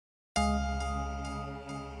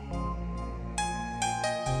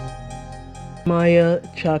Jeremiah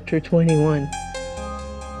chapter 21.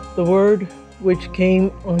 The word which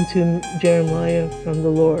came unto Jeremiah from the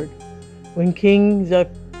Lord, when King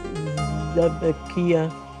Zedekiah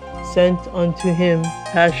sent unto him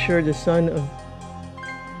Pashur the son of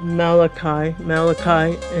Malachi,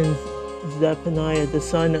 and Zephaniah the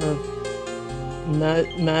son of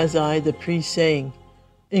Mazai the priest, saying,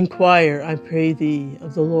 Inquire, I pray thee,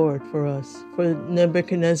 of the Lord for us, for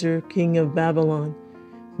Nebuchadnezzar king of Babylon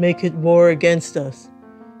maketh war against us.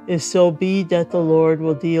 If so be that the Lord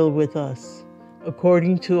will deal with us,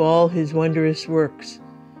 according to all his wondrous works,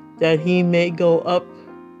 that he may go up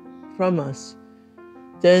from us.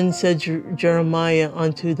 Then said Jeremiah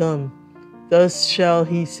unto them, Thus shall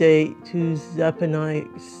he say to Zedekiah,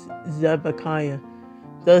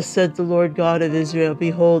 Thus said the Lord God of Israel,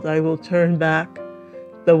 Behold, I will turn back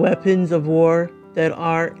the weapons of war that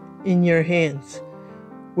are in your hands,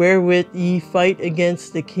 wherewith ye fight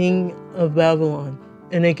against the king of Babylon,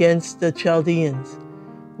 and against the Chaldeans,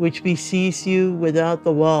 which besiege you without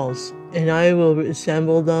the walls, and I will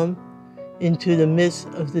assemble them into the midst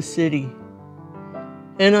of the city.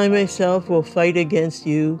 And I myself will fight against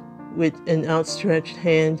you with an outstretched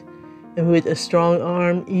hand, and with a strong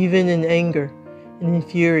arm, even in anger, and in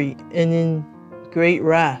fury, and in great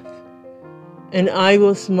wrath. And I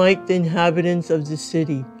will smite the inhabitants of the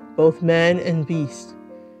city, both man and beast.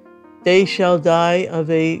 They shall die of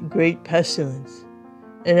a great pestilence.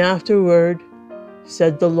 And afterward,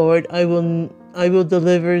 said the Lord, I will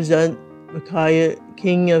deliver Zedekiah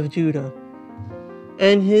king of Judah,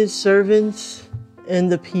 and his servants,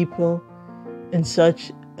 and the people, and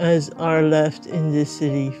such as are left in this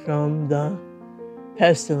city, from the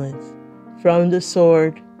pestilence, from the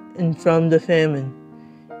sword, and from the famine,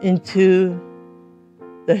 into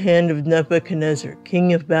the hand of Nebuchadnezzar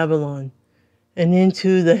king of Babylon, and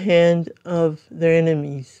into the hand of their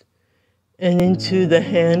enemies, and into the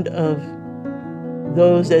hand of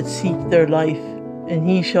those that seek their life, and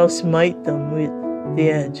he shall smite them with the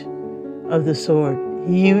edge of the sword.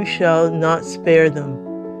 He shall not spare them,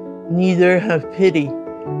 neither have pity,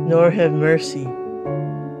 nor have mercy.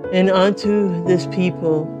 And unto this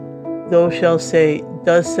people thou shalt say,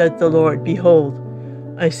 Thus saith the Lord, Behold,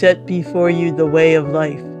 I set before you the way of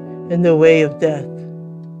life, and the way of death.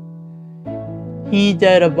 He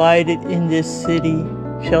that abideth in this city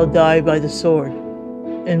shall die by the sword,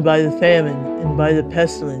 and by the famine, and by the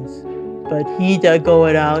pestilence. But he that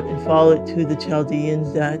goeth out and falleth to the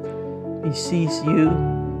Chaldeans that besiege you,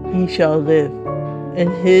 he shall live,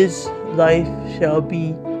 and his life shall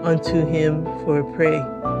be unto him for a prey.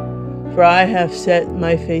 For I have set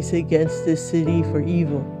my face against this city for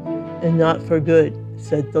evil, and not for good,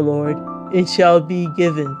 said the Lord. It shall be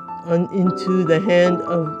given into the hand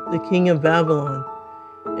of the king of Babylon,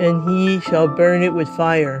 and he shall burn it with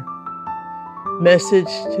fire.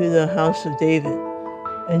 Message to the house of David.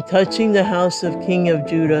 And touching the house of king of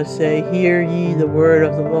Judah, say, Hear ye the word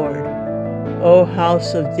of the Lord. O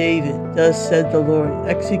house of David, thus said the Lord,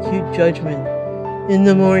 Execute judgment in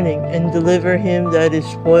the morning, and deliver him that is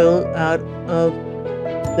spoiled out of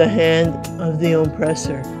the hand of the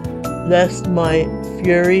oppressor, lest my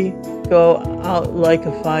fury go out like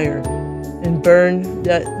a fire, and burn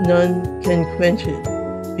that none can quench it,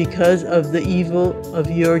 because of the evil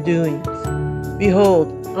of your doings.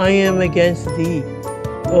 Behold, I am against thee,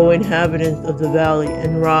 O inhabitant of the valley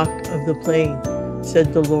and rock of the plain,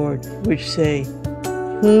 said the Lord, which say,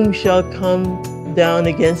 Whom shall come down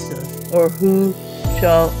against us, or who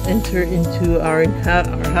shall enter into our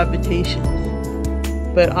habitations?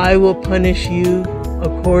 But I will punish you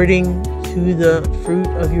according to the fruit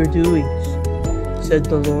of your doings, said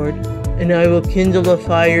the Lord, and I will kindle a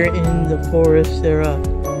fire in the forest thereof,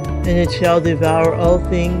 and it shall devour all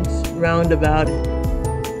things round about it.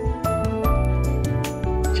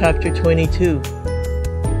 Chapter 22.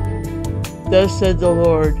 Thus said the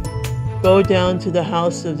Lord, Go down to the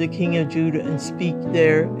house of the king of Judah, and speak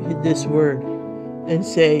there this word, and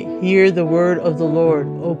say, Hear the word of the Lord,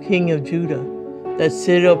 O king of Judah, that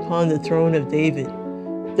sitteth upon the throne of David,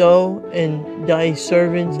 thou and thy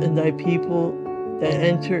servants and thy people that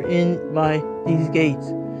enter in by these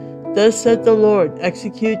gates. Thus said the Lord,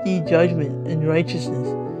 Execute ye judgment and righteousness,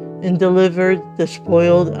 and deliver the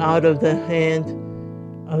spoiled out of the hand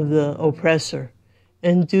of the oppressor,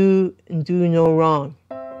 and do no wrong.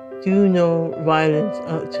 Do no violence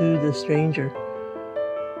to the stranger,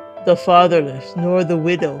 the fatherless, nor the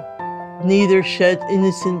widow, neither shed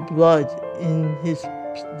innocent blood in this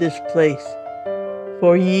place.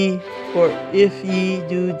 For if ye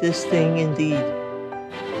do this thing indeed,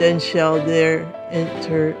 then shall there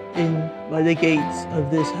enter in by the gates of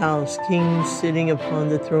this house kings sitting upon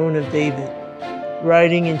the throne of David,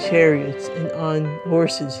 riding in chariots and on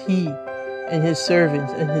horses, he and his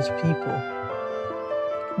servants and his people.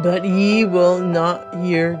 But ye will not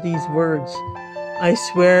hear these words. I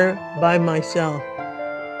swear by myself,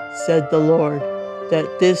 said the Lord,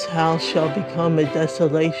 that this house shall become a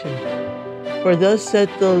desolation. For thus saith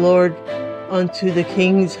the Lord unto the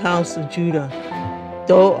king's house of Judah,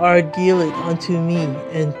 Thou art Gilead unto me,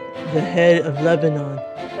 and the head of Lebanon,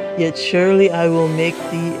 yet surely I will make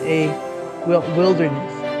thee a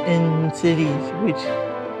wilderness in cities which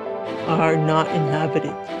are not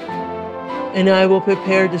inhabited. And I will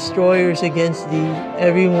prepare destroyers against thee,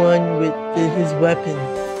 every one with his weapon.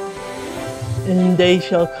 And they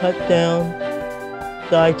shall cut down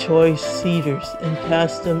thy choice cedars, and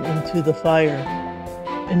cast them into the fire.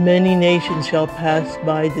 And many nations shall pass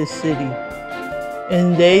by this city.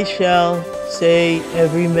 And they shall say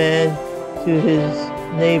every man to his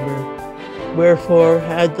neighbor, Wherefore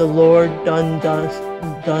had the Lord done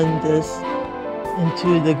this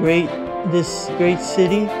into this great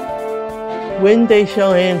city? When they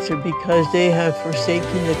shall answer, because they have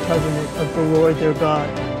forsaken the covenant of the Lord their God,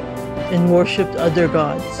 and worshipped other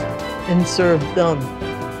gods, and served them.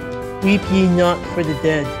 Weep ye not for the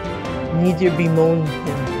dead, neither bemoan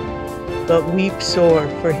him, but weep sore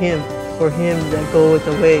for him that goeth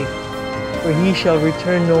away, for he shall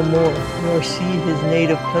return no more, nor see his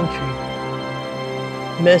native country.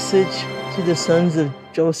 Message to the sons of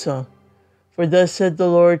Josiah. For thus said the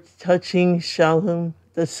Lord touching Shallum,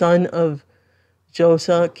 the son of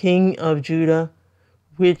Josiah, king of Judah,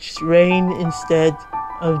 which reigned instead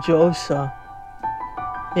of Josiah,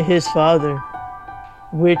 his father,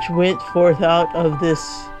 which went forth out of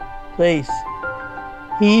this place.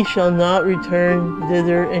 He shall not return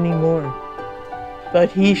thither any more,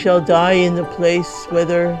 but he shall die in the place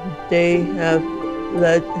whither they have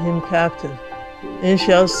led him captive, and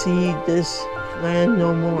shall see this land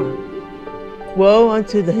no more. Woe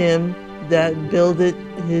unto him that builded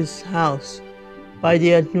his house by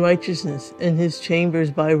the unrighteousness, and his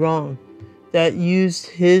chambers by wrong, that used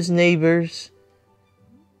his neighbor's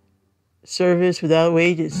service without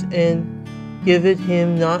wages, and giveth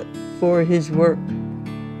him not for his work.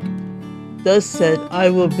 Thus said, I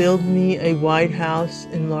will build me a wide house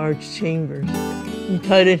and large chambers, and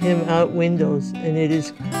cutteth him out windows, and it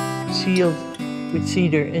is sealed with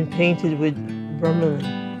cedar, and painted with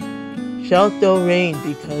vermilion. Shalt thou reign,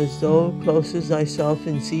 because thou closest thyself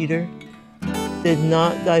in cedar? Did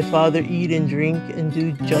not thy father eat and drink, and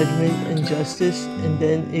do judgment and justice, and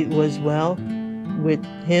then it was well with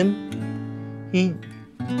him? He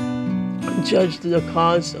judged the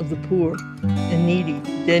cause of the poor and needy,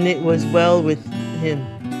 then it was well with him.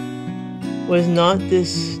 Was not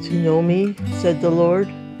this to know me, said the Lord?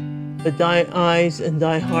 But thy eyes and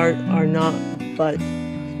thy heart are not but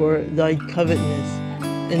for thy covetousness,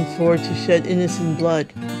 and for to shed innocent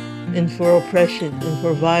blood, and for oppression, and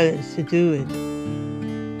for violence to do it.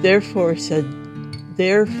 Therefore,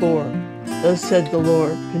 thus said the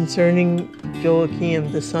Lord, concerning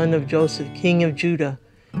Joachim, the son of Joseph, king of Judah,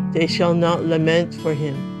 they shall not lament for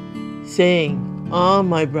him, saying, Ah,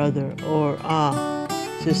 my brother, or Ah,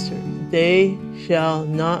 sister. They shall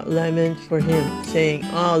not lament for him, saying,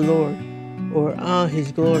 Ah, Lord, or Ah,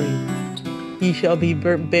 his glory. He shall be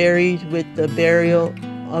buried with the burial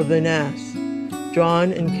of an ass,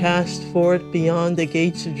 drawn and cast forth beyond the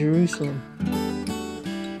gates of Jerusalem.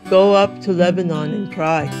 Go up to Lebanon and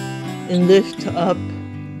cry, and lift up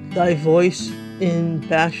thy voice in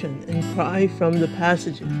Bashan, and cry from the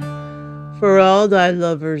passages, for all thy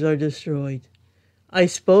lovers are destroyed. I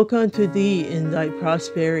spoke unto thee in thy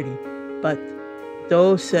prosperity, but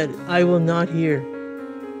thou said, I will not hear.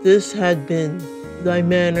 This had been thy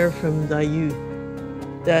manner from thy youth,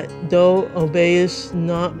 that thou obeyest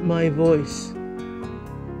not my voice.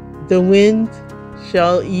 The wind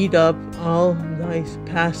shall eat up all thy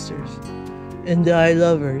pastors, and thy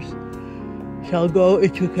lovers shall go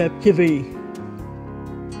into captivity.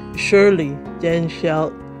 Surely then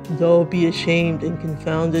shalt thou be ashamed and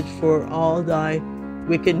confounded for all thy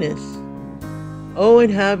wickedness. O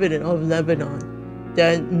inhabitant of Lebanon,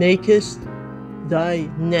 that makest thy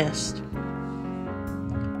nest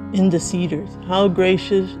in the cedars, how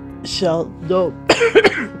gracious shalt thou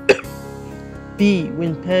be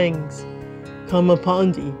when pangs come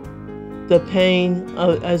upon thee, the pain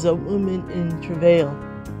as a woman in travail.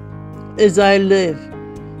 As I live,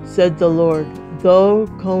 said the Lord, though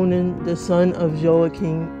Conan the son of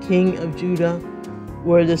Joachim, king of Judah,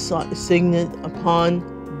 were the signet upon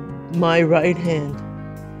my right hand,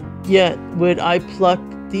 yet would I pluck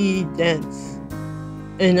thee thence,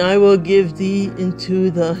 and I will give thee into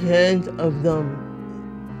the hand of them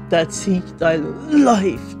that seek thy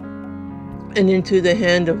life, and into the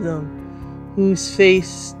hand of them, whose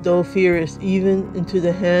face thou fearest, even into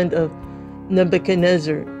the hand of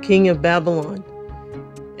Nebuchadnezzar, king of Babylon,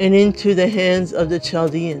 and into the hands of the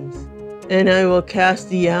Chaldeans. And I will cast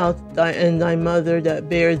thee out, and thy mother that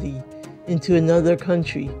bare thee, into another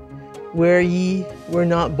country, where ye were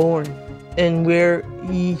not born, and where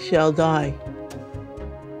ye shall die.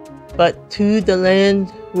 But to the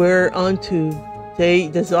land whereunto they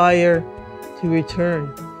desire to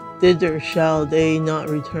return, thither shall they not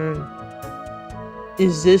return.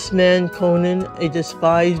 Is this man Conan a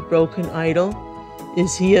despised broken idol?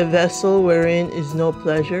 Is he a vessel wherein is no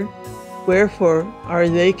pleasure? Wherefore are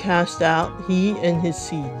they cast out, he and his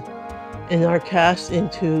seed, and are cast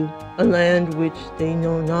into a land which they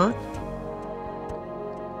know not?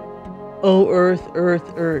 O earth,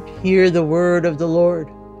 earth, earth, hear the word of the Lord.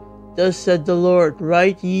 Thus said the Lord,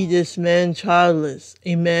 write ye this man childless,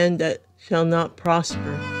 a man that shall not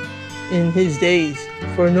prosper in his days,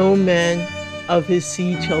 for no man of his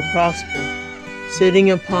seed shall prosper,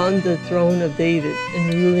 sitting upon the throne of David,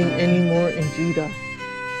 and ruling any more in Judah.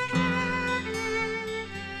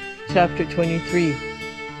 Chapter 23.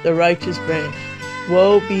 The righteous branch.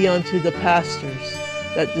 Woe be unto the pastors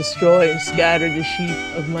that destroy and scatter the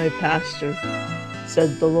sheep of my pasture,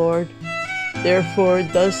 said the Lord. Therefore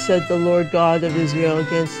thus said the Lord God of Israel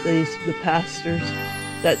against the pastors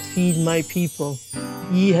that feed my people.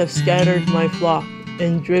 Ye have scattered my flock,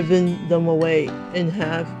 and driven them away, and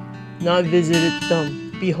have not visited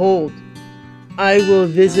them. Behold, I will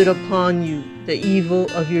visit upon you the evil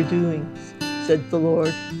of your doings, said the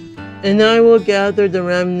Lord. And I will gather the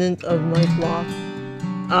remnant of my flock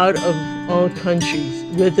out of all countries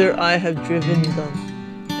whither I have driven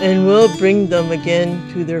them, and will bring them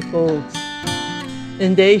again to their folds.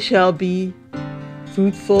 And they shall be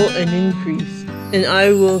fruitful and increase, and I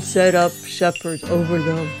will set up shepherds over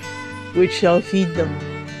them, which shall feed them.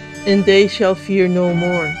 And they shall fear no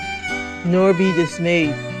more, nor be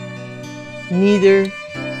dismayed, neither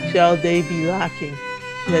shall they be lacking,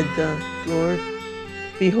 said the Lord.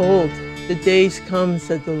 Behold, the days come,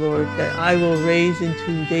 said the Lord, that I will raise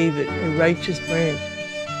into David a righteous branch,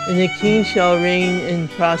 and the king shall reign and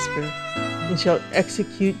prosper, and shall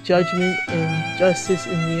execute judgment and justice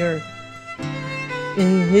in the earth.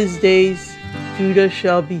 In his days Judah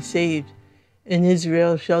shall be saved, and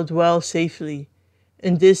Israel shall dwell safely.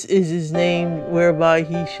 And this is his name, whereby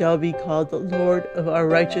he shall be called the Lord of our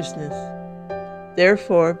righteousness.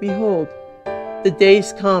 Therefore, behold, the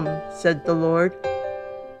days come, said the Lord,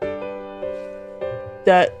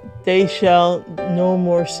 that they shall no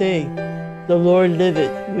more say, the Lord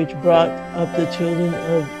liveth, which brought up the children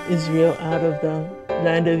of Israel out of the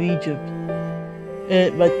land of Egypt.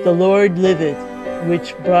 But the Lord liveth,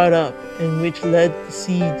 which brought up, and which led the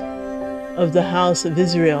seed of the house of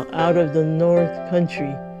Israel out of the north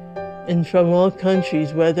country, and from all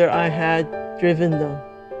countries whither I had driven them.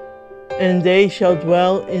 And they shall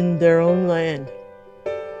dwell in their own land.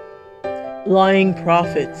 Lying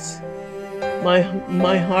prophets.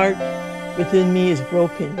 My heart within me is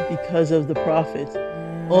broken because of the prophets.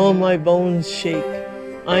 All my bones shake.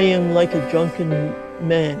 I am like a drunken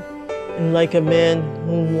man, and like a man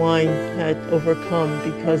whom wine hath overcome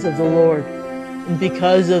because of the Lord, and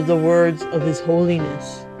because of the words of his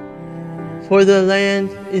holiness. For the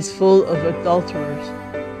land is full of adulterers,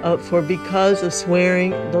 for because of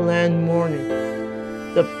swearing the land mourneth.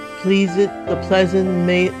 The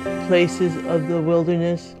pleasant places of the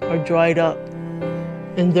wilderness are dried up,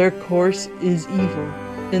 and their course is evil,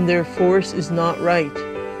 and their force is not right.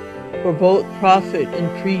 For both prophet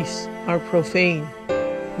and priest are profane.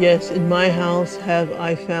 Yes, in my house have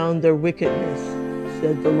I found their wickedness,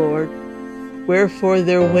 said the Lord. Wherefore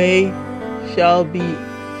their way shall be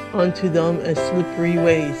unto them as slippery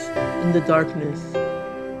ways in the darkness.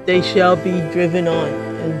 They shall be driven on,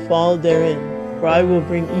 and fall therein, for I will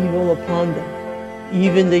bring evil upon them,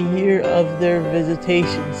 even the year of their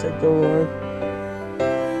visitation, said the Lord.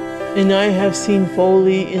 And I have seen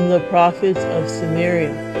folly in the prophets of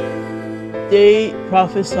Samaria. They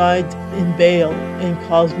prophesied in Baal, and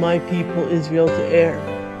caused my people Israel to err.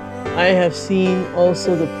 I have seen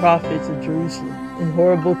also the prophets of Jerusalem, an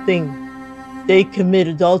horrible thing. They commit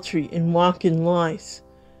adultery and walk in lies.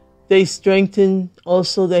 They strengthen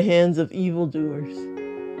also the hands of evildoers,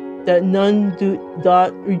 that none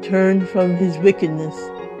doth return from his wickedness.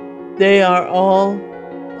 They are all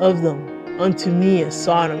of them unto me as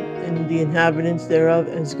Sodom, and the inhabitants thereof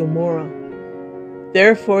as Gomorrah.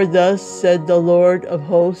 Therefore thus said the Lord of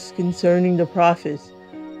hosts concerning the prophets,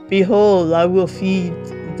 Behold, I will feed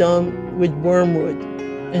them with wormwood,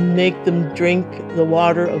 and make them drink the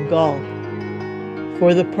water of gall.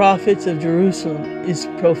 For the prophets of Jerusalem is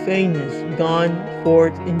profaneness gone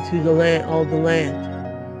forth into the land, all the land.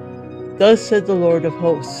 Thus said the Lord of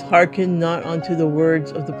hosts, hearken not unto the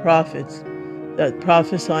words of the prophets that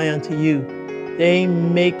prophesy unto you. They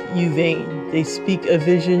make you vain. They speak a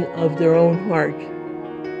vision of their own heart,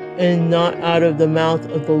 and not out of the mouth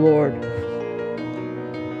of the Lord.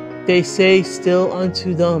 They say still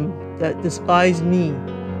unto them that despise me,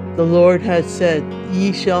 the Lord hath said,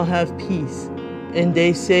 Ye shall have peace. And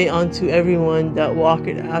they say unto everyone that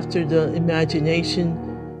walketh after the imagination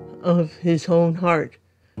of his own heart,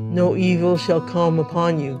 No evil shall come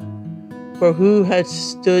upon you. For who had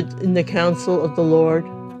stood in the counsel of the Lord,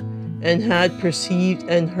 and had perceived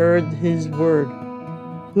and heard his word?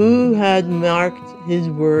 Who had marked his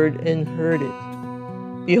word and heard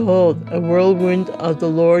it? Behold, a whirlwind of the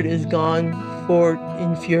Lord is gone forth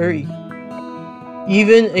in fury,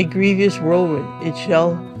 even a grievous whirlwind. It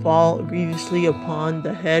shall fall grievously upon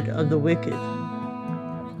the head of the wicked.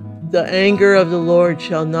 The anger of the Lord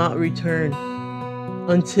shall not return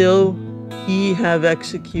until he have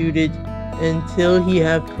executed, until he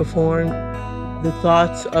have performed the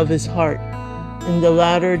thoughts of his heart. In the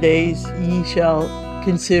latter days ye shall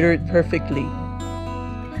consider it perfectly.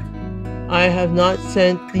 I have not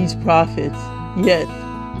sent these prophets, yet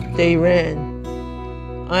they ran.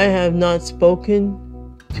 I have not spoken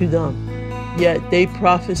to them, yet they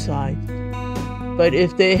prophesied. But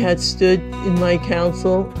if they had stood in my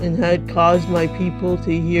counsel and had caused my people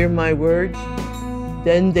to hear my words,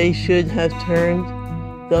 then they should have turned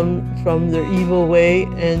them from their evil way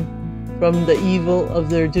and from the evil of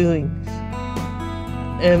their doings.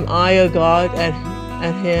 Am I a God at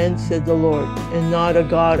hand, said the Lord, and not a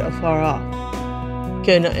God afar off?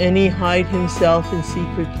 Can any hide himself in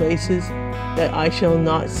secret places, that I shall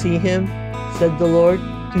not see him, said the Lord?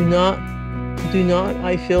 Do not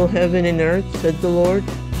I fill heaven and earth, said the Lord?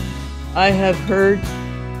 I have heard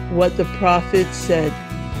what the prophets said,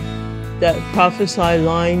 that prophesy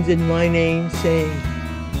lines in my name, saying,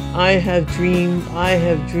 I have dreamed.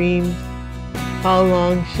 How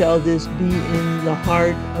long shall this be in the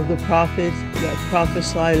heart of the prophets that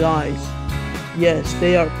prophesy lies? Yes,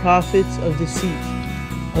 they are prophets of deceit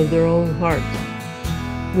of their own heart,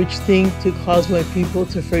 which think to cause my people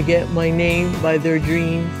to forget my name by their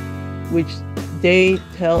dreams, which they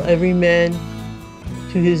tell every man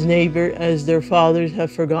to his neighbor, as their fathers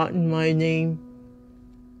have forgotten my name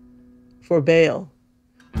for Baal.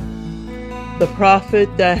 The prophet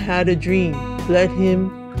that had a dream, let him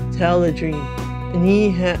tell a dream, and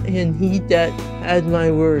he that had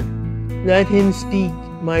my word, let him speak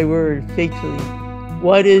my word faithfully.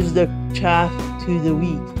 What is the chaff to the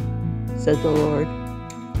wheat, said the Lord?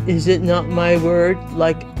 Is it not my word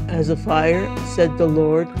like as a fire, said the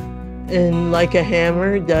Lord, and like a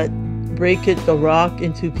hammer that breaketh the rock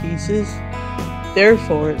into pieces?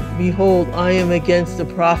 Therefore, behold, I am against the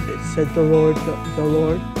prophets, said the Lord,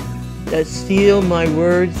 that steal my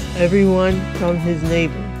words, everyone from his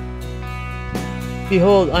neighbor.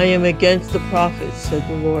 Behold, I am against the prophets, said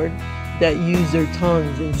the Lord, that use their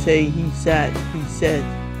tongues and say, he said.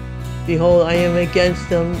 Behold, I am against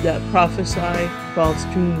them that prophesy false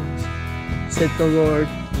dreams, said the Lord,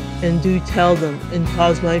 and do tell them, and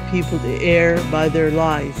cause my people to err by their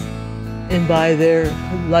lies, and by their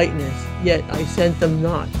lightness. Yet I sent them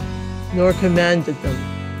not, nor commanded them.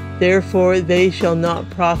 Therefore they shall not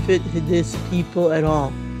profit this people at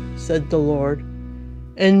all, said the Lord.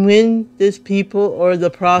 And when this people, or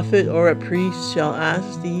the prophet, or a priest shall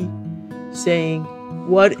ask thee, saying,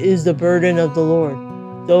 What is the burden of the Lord?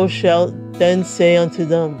 Thou shalt then say unto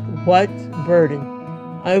them, What burden?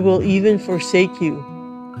 I will even forsake you,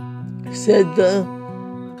 said the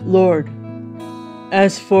Lord.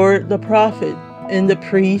 As for the prophet, and the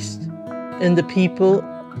priest, and the people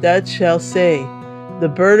that shall say, The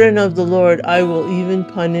burden of the Lord, I will even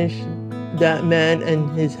punish that man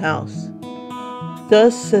and his house.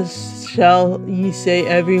 Thus shall ye say,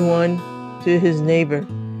 every one to his neighbor,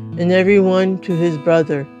 and every one to his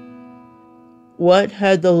brother, What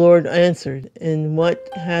had the Lord answered, and what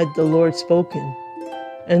had the Lord spoken?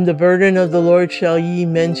 And the burden of the Lord shall ye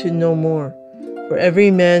mention no more, for every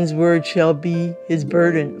man's word shall be his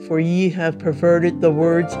burden, for ye have perverted the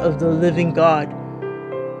words of the living God,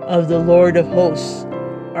 of the Lord of hosts,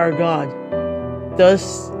 our God.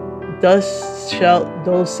 Thus shalt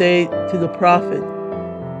thou say to the prophet,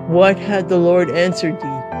 What had the Lord answered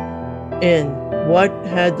thee? And what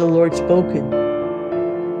had the Lord spoken?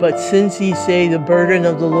 But since ye say the burden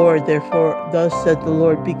of the Lord, therefore thus said the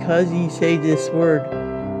Lord, because ye say this word,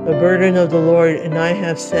 the burden of the Lord, and I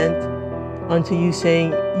have sent unto you,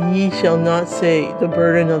 saying, Ye shall not say, the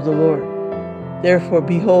burden of the Lord. Therefore,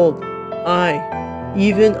 behold, I,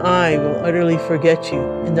 even I, will utterly forget you,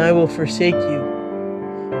 and I will forsake you,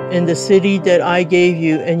 and the city that I gave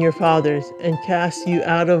you and your fathers, and cast you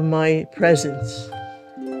out of my presence.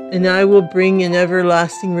 And I will bring an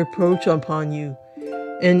everlasting reproach upon you,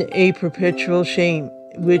 and a perpetual shame,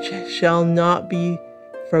 which shall not be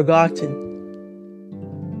forgotten.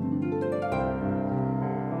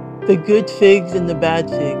 The good figs and the bad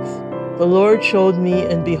figs. The Lord showed me,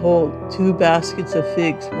 and behold, 2 baskets of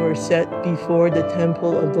figs were set before the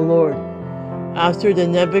temple of the Lord, after that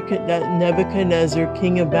Nebuchadnezzar,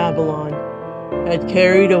 king of Babylon, had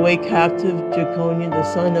carried away captive Jeconiah, the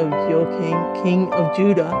son of Joachim, king of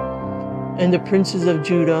Judah, and the princes of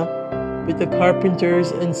Judah, with the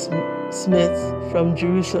carpenters and smiths from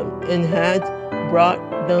Jerusalem, and had brought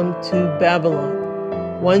them to Babylon.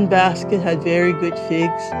 1 basket had very good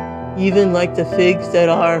figs, even like the figs that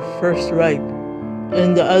are first ripe,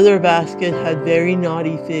 and the other basket had very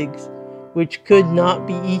naughty figs, which could not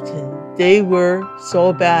be eaten. They were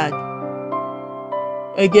so bad.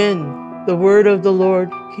 Again, the word of the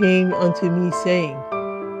Lord came unto me, saying,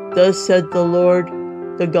 Thus said the Lord,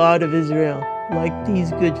 the God of Israel, like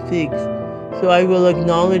these good figs, so I will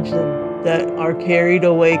acknowledge them that are carried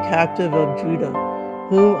away captive of Judah,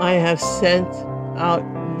 whom I have sent out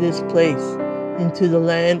this place into the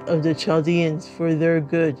land of the Chaldeans for their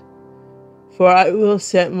good. For I will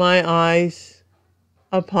set my eyes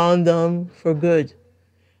upon them for good,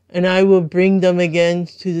 and I will bring them again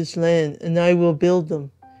to this land, and I will build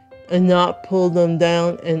them, and not pull them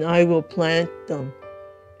down, and I will plant them,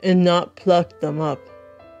 and not pluck them up.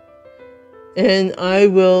 And I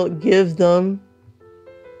will give them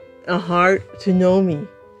a heart to know me,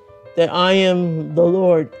 that I am the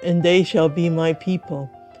Lord, and they shall be my people,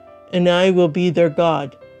 and I will be their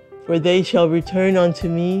God, for they shall return unto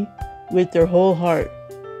me with their whole heart.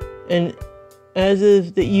 And as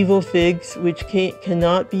of the evil figs which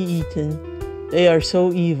cannot be eaten, they are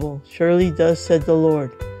so evil, surely thus said the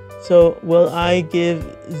Lord. So will I give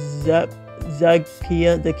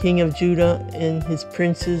Zedekiah, the king of Judah, and his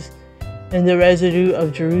princes, and the residue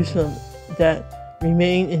of Jerusalem that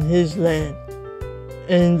remain in his land,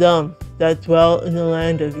 and them that dwell in the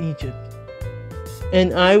land of Egypt.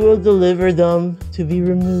 And I will deliver them to be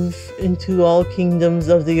removed into all kingdoms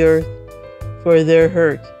of the earth for their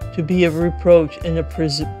hurt, to be a reproach and a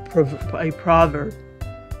proverb,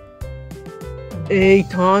 a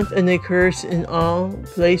taunt and a curse in all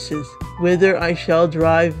places, whither I shall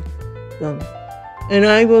drive them. And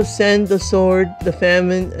I will send the sword, the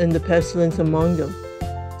famine, and the pestilence among them,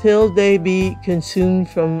 till they be consumed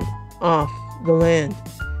from off the land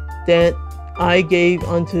that I gave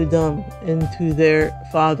unto them and to their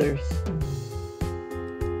fathers.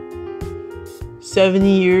 70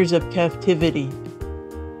 years of captivity.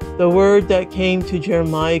 The word that came to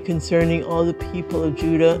Jeremiah concerning all the people of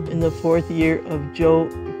Judah in the 4th year of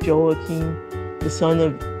Joachim, the son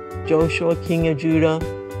of Joshua, king of Judah,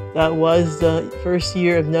 that was the 1st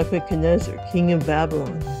year of Nebuchadnezzar, king of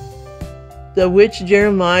Babylon, the which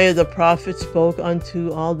Jeremiah the prophet spoke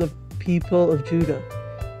unto all the people of Judah,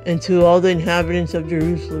 and to all the inhabitants of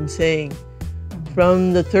Jerusalem, saying,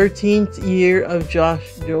 From the 13th year of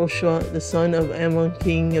Joshua, the son of Ammon,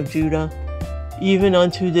 king of Judah, even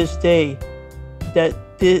unto this day, that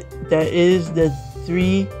is the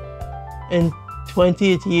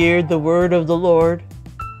 23rd year, the word of the Lord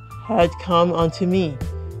had come unto me.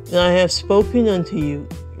 And I have spoken unto you,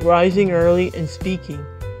 rising early and speaking,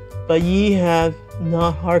 but ye have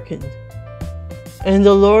not hearkened. And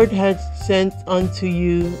the Lord had sent unto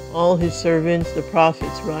you all his servants, the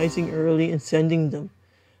prophets, rising early and sending them.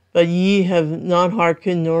 But ye have not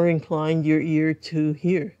hearkened, nor inclined your ear to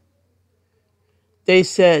hear. They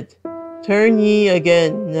said, Turn ye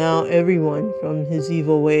again now every one from his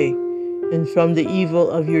evil way, and from the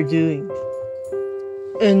evil of your doings,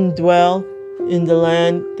 and dwell in the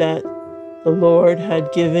land that the Lord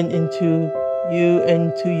had given into you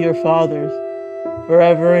and to your fathers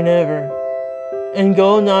forever and ever. And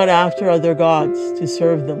go not after other gods to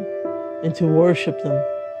serve them and to worship them,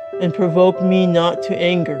 and provoke me not to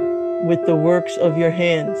anger with the works of your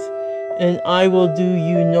hands, and I will do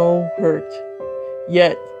you no hurt.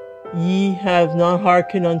 Yet ye have not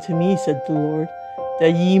hearkened unto me, said the Lord,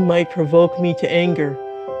 that ye might provoke me to anger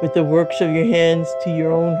with the works of your hands to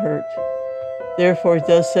your own hurt. Therefore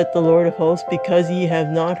thus saith the Lord of hosts, because ye have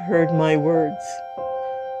not heard my words,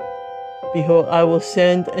 behold, I will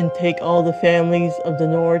send and take all the families of the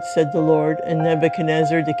north, said the Lord, and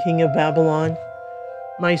Nebuchadnezzar the king of Babylon,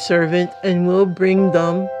 my servant, and will bring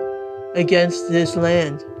them against this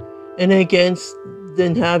land, and against the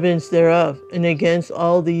inhabitants thereof, and against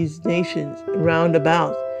all these nations round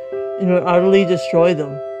about, and will utterly destroy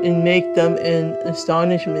them, and make them an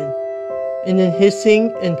astonishment, and an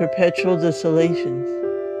hissing and perpetual desolations.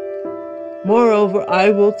 Moreover, I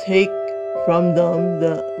will take from them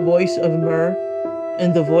the voice of myrrh,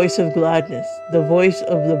 and the voice of gladness, the voice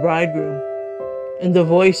of the bridegroom, and the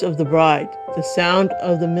voice of the bride, the sound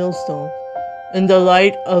of the millstone, and the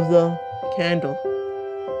light of the candle.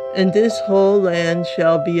 And this whole land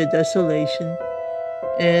shall be a desolation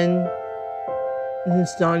and an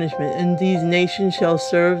astonishment, and these nations shall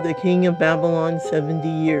serve the king of Babylon 70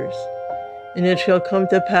 years. And it shall come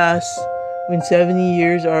to pass, when 70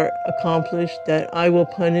 years are accomplished, that I will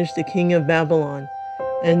punish the king of Babylon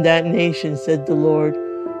and that nation, said the Lord,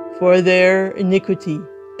 for their iniquity,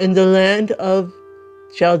 in the land of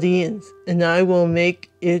Chaldeans, and I will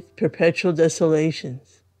make it perpetual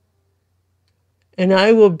desolations. And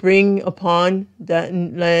I will bring upon that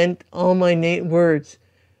land all my words,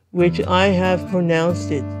 which I have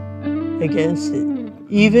pronounced it against it,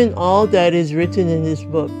 even all that is written in this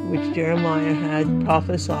book, which Jeremiah had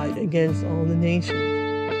prophesied against all the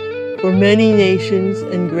nations. For many nations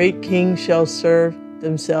and great kings shall serve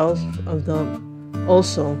themselves of them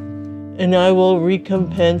also, and I will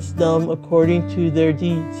recompense them according to their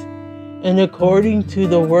deeds, and according to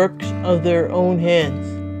the works of their own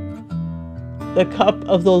hands. The cup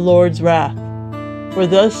of the Lord's wrath. For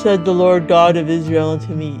thus said the Lord God of Israel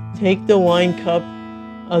unto me, take the wine cup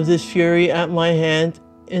of this fury at my hand,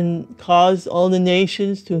 and cause all the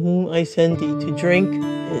nations to whom I send thee to drink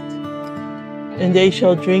it. And they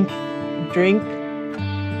shall drink,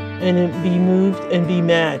 and be moved and be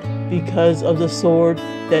mad, because of the sword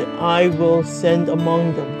that I will send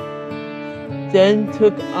among them. Then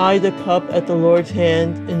took I the cup at the Lord's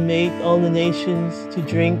hand, and made all the nations to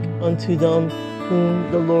drink unto them whom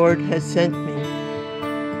the Lord had sent me,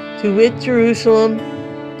 to wit Jerusalem,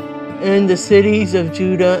 and the cities of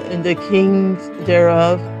Judah, and the kings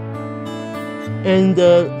thereof, and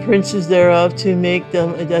the princes thereof, to make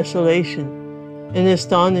them a desolation, an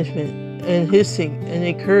astonishment, and hissing, and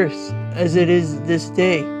a curse, as it is this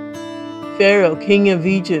day. Pharaoh, king of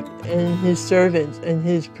Egypt, and his servants, and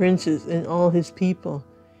his princes, and all his people,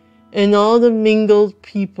 and all the mingled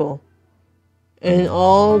people, and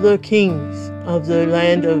all the kings of the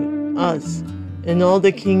land of Uz, and all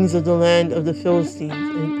the kings of the land of the Philistines,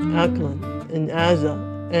 and Aklon, and Azah,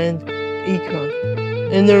 and Ekron,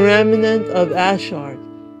 and the remnant of Ashar,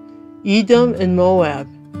 Edom and Moab,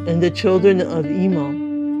 and the children of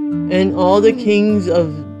Ammon, and all the kings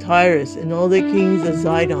of Tyrus, and all the kings of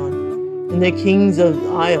Zidon, and the kings of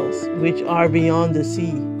isles which are beyond the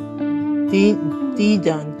sea,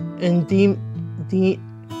 Dedan, and Dema,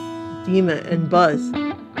 and Buz,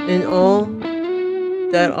 and all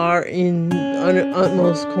that are in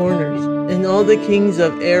utmost corners, and all the kings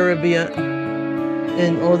of Arabia,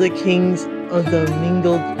 and all the kings of the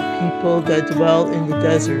mingled people that dwell in the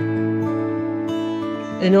desert,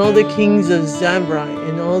 and all the kings of Zabri,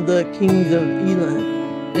 and all the kings of Elam,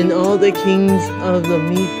 and all the kings of the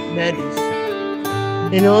Medes,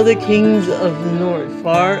 and all the kings of the north,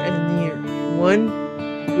 far and near, one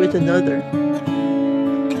with another,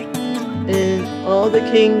 and all the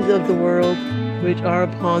kings of the world which are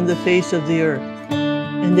upon the face of the earth,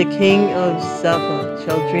 and the king of Saba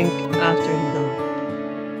shall drink after them.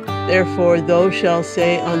 Therefore thou shalt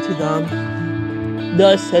say unto them,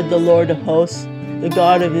 thus said the Lord of hosts, the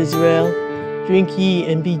God of Israel, drink ye,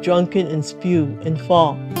 and be drunken, and spew, and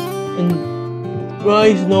fall, and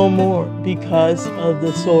rise no more, because of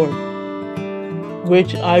the sword,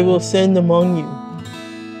 which I will send among you.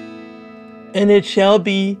 And it shall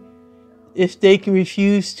be, if they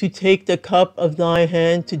refuse to take the cup of thy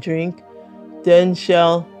hand to drink, then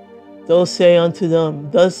shall thou say unto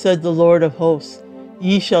them, thus said the Lord of hosts,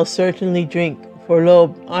 ye shall certainly drink, for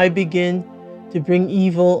lo, I begin to bring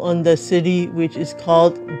evil on the city which is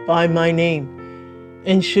called by my name.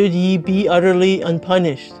 And should ye be utterly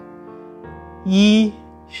unpunished, ye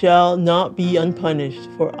shall not be unpunished,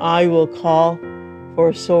 for I will call for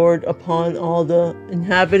a sword upon all the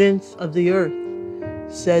inhabitants of the earth,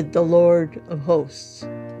 said the Lord of hosts.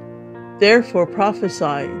 Therefore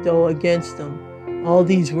prophesy thou against them all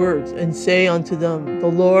these words, and say unto them, the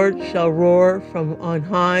Lord shall roar from on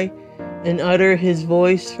high, and utter his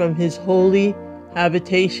voice from his holy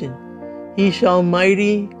habitation. He shall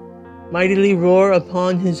mightily roar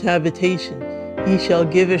upon his habitation. He shall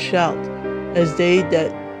give a shout, as they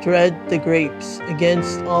that dread the grapes,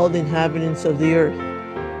 against all the inhabitants of the earth.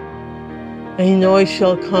 A noise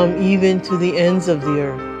shall come even to the ends of the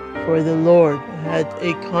earth, for the Lord had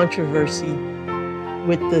a controversy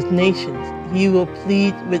with the nations. He will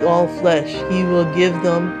plead with all flesh. He will give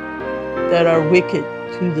them that are wicked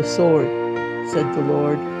to the sword, said the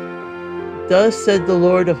Lord. Thus said the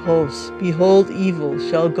Lord of hosts, behold, evil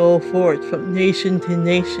shall go forth from nation to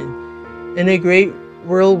nation, and a great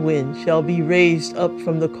whirlwind shall be raised up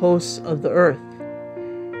from the coasts of the earth.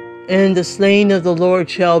 And the slain of the Lord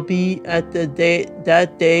shall be at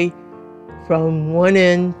that day from one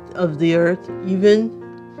end of the earth even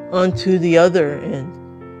unto the other end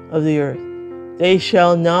of the earth. They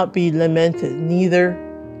shall not be lamented, neither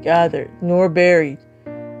gathered, nor buried.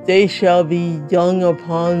 They shall be dung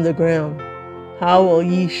upon the ground. Howl,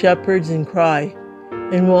 ye shepherds, and cry,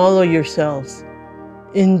 and wallow yourselves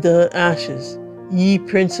in the ashes, ye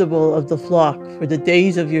principal of the flock, for the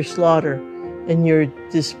days of your slaughter and your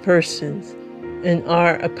dispersions and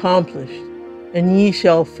are accomplished, and ye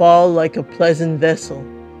shall fall like a pleasant vessel.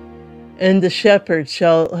 And the shepherd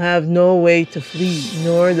shall have no way to flee,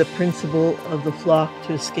 nor the principal of the flock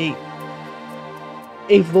to escape.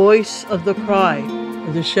 A voice of the cry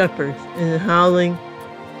of the shepherds and the howling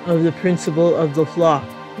of the principal of the flock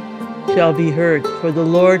shall be heard, for the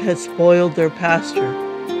Lord hath spoiled their pasture,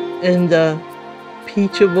 and the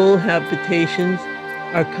peaceable habitations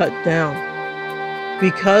are cut down.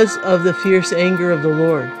 Because of the fierce anger of the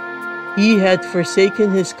Lord, he had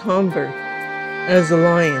forsaken his covert as a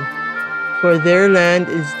lion, for their land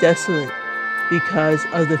is desolate, because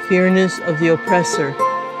of the fierceness of the oppressor,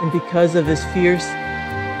 and because of his fierce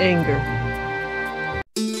anger.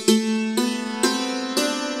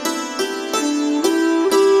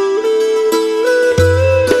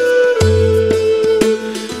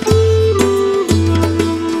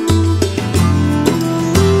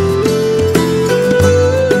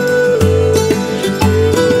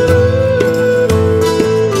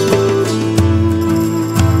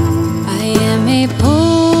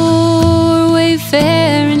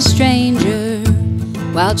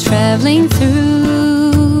 While traveling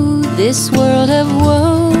through this world of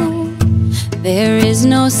woe, there is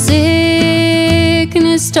no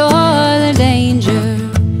sickness, toil, or danger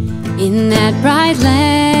in that bright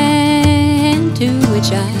land to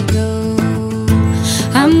which I go.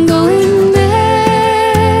 I'm going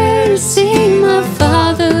there to see my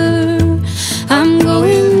Father. I'm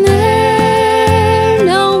going there,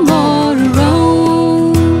 no more to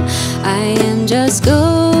roam. I am just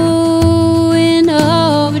going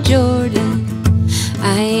Jordan.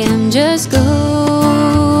 I am just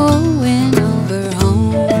going over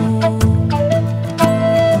home.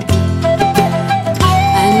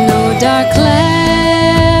 I know dark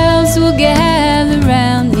clouds will gather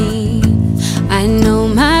round me. I know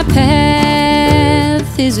my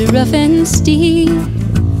path is rough and steep,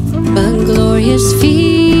 but glorious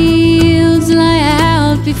fields lie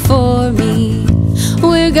out before me,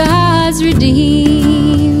 where God's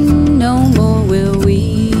redeemed, no more will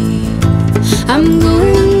we. I'm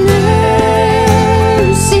going there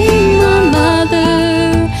to see my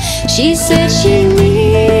mother. She said she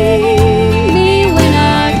needs me when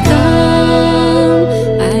I come.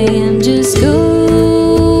 I am just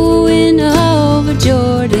going over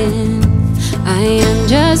Jordan. I am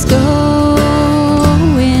just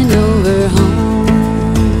going over home.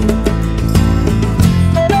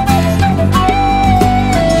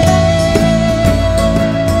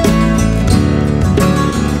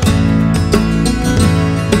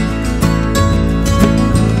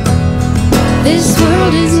 This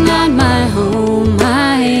world is not my home,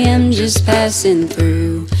 I am just passing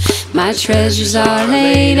through. My treasures are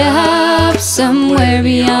laid up somewhere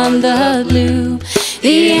beyond the blue.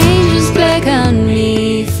 The angels beckon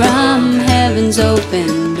me from heaven's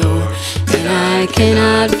open door, and I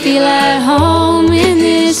cannot feel at home in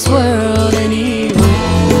this world anymore.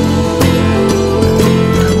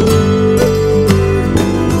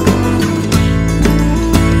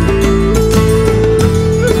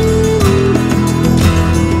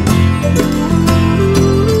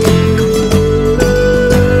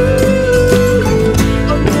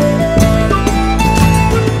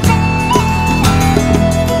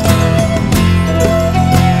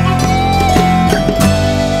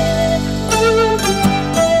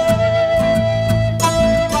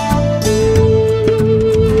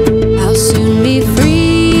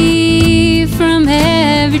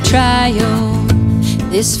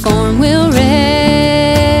 This form will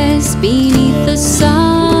rest beneath the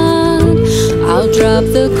sun. I'll drop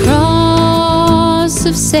the cross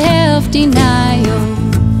of self-denial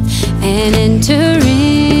and enter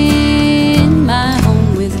in my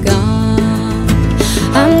home with God.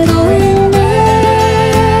 I'm going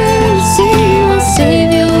there to see my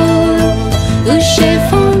Savior, who shed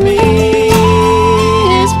for me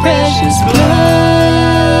His precious blood.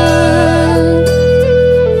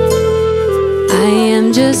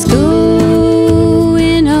 the school